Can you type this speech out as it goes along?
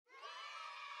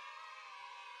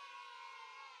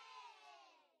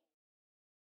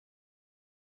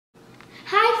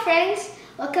Hi friends,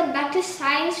 welcome back to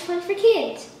Science Fun for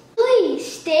Kids. Please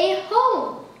stay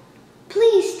home.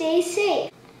 Please stay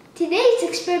safe. Today's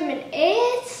experiment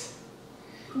is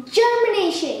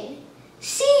germination,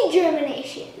 seed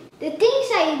germination. The things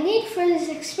that you need for this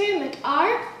experiment are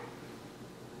a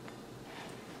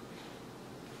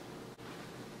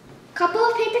couple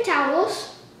of paper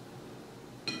towels,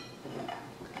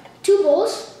 2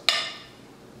 bowls,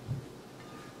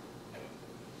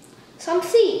 some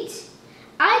seeds.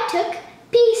 I took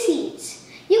pea seeds.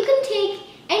 You can take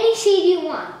any seed you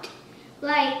want,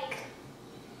 like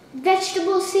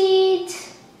vegetable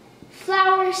seeds,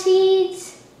 flower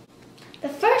seeds. The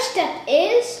first step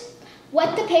is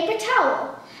wet the paper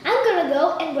towel. I'm gonna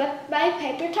go and wet my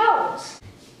paper towels.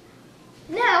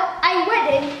 Now I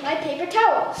wetted my paper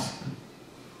towels.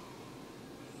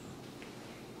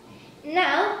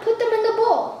 Now put them in the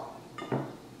bowl.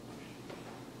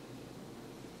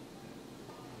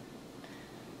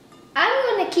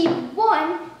 I'm going to keep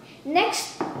one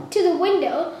next to the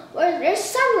window where there's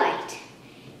sunlight.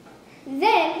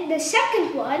 Then the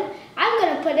second one, I'm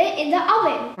going to put it in the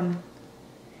oven.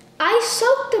 I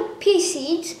soaked the pea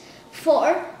seeds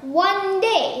for 1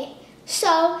 day,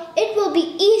 so it will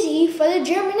be easy for the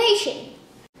germination.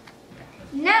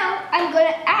 Now I'm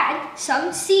going to add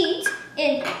some seeds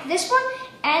in this one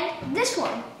and this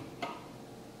one.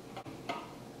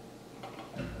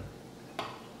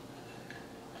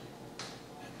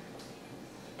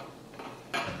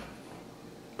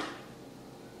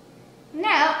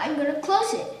 Now I'm going to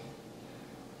close it.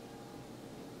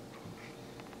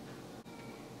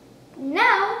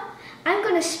 Now I'm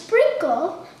going to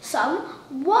sprinkle some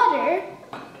water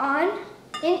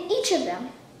in each of them.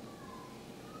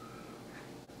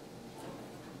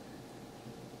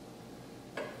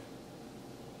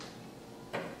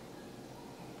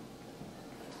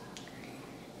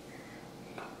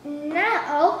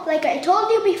 Now, like I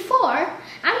told you before,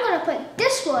 I'm going to put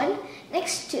this one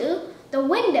next to the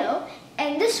window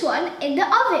and this one in the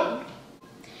oven.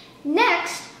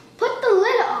 Next, put the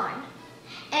lid on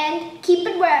and keep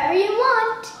it wherever you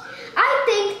want. I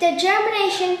think the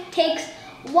germination takes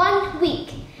 1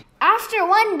 week. After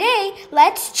 1 day,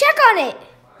 let's check on it.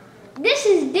 This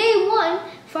is day 1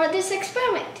 for this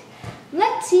experiment.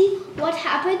 Let's see what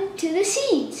happened to the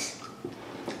seeds.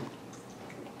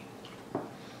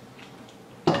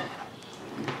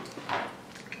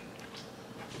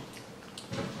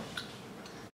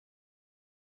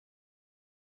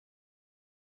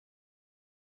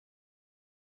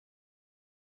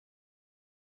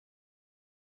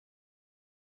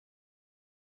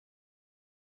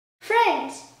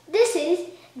 Friends, this is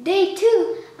day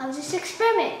 2 of this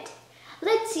experiment.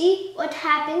 Let's see what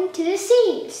happened to the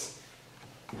seeds.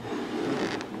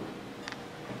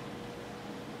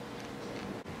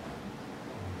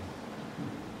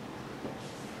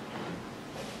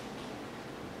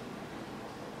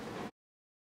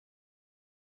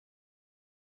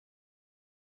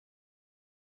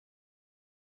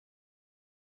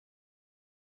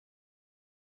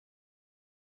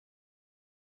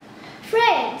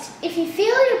 Friends, if you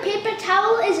feel your paper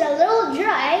towel is a little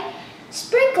dry,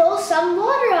 sprinkle some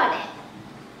water on it.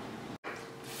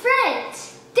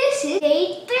 Friends, this is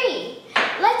day 3.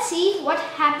 Let's see what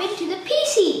happened to the pea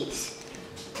seeds.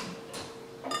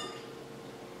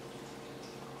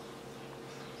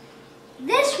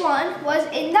 This one was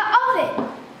in the oven.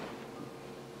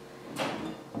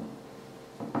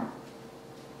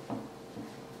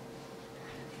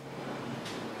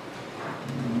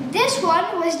 This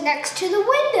one was next to the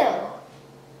window.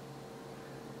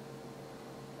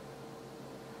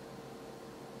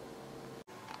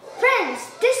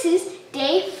 Friends, this is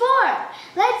day 4.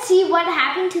 Let's see what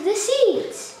happened to the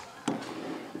seeds.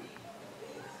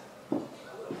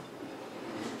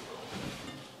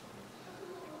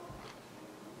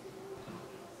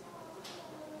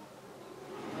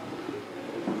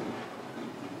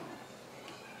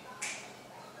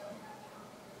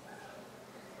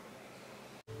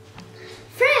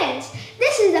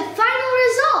 This is the final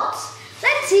results.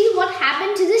 Let's see what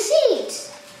happened to the seeds.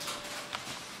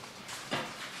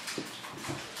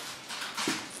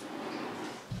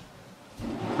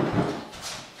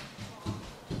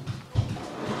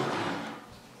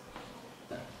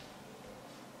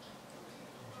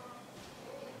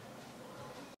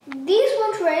 These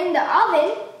ones were in the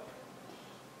oven.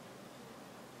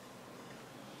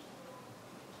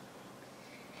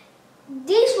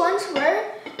 These ones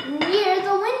were near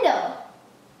the window.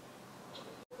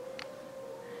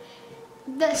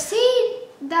 The seed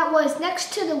that was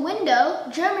next to the window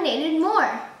germinated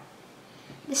more.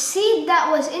 The seed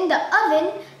that was in the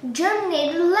oven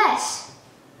germinated less.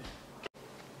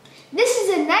 This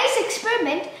is a nice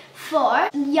experiment for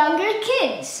younger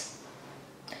kids.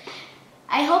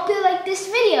 I hope you liked this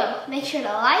video. Make sure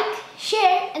to like,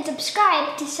 share, and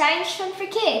subscribe to Science Fun for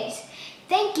Kids.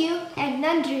 Thank you and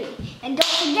Nandri. And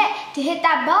don't forget to hit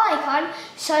that bell icon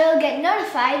so you'll get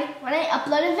notified when I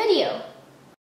upload a video.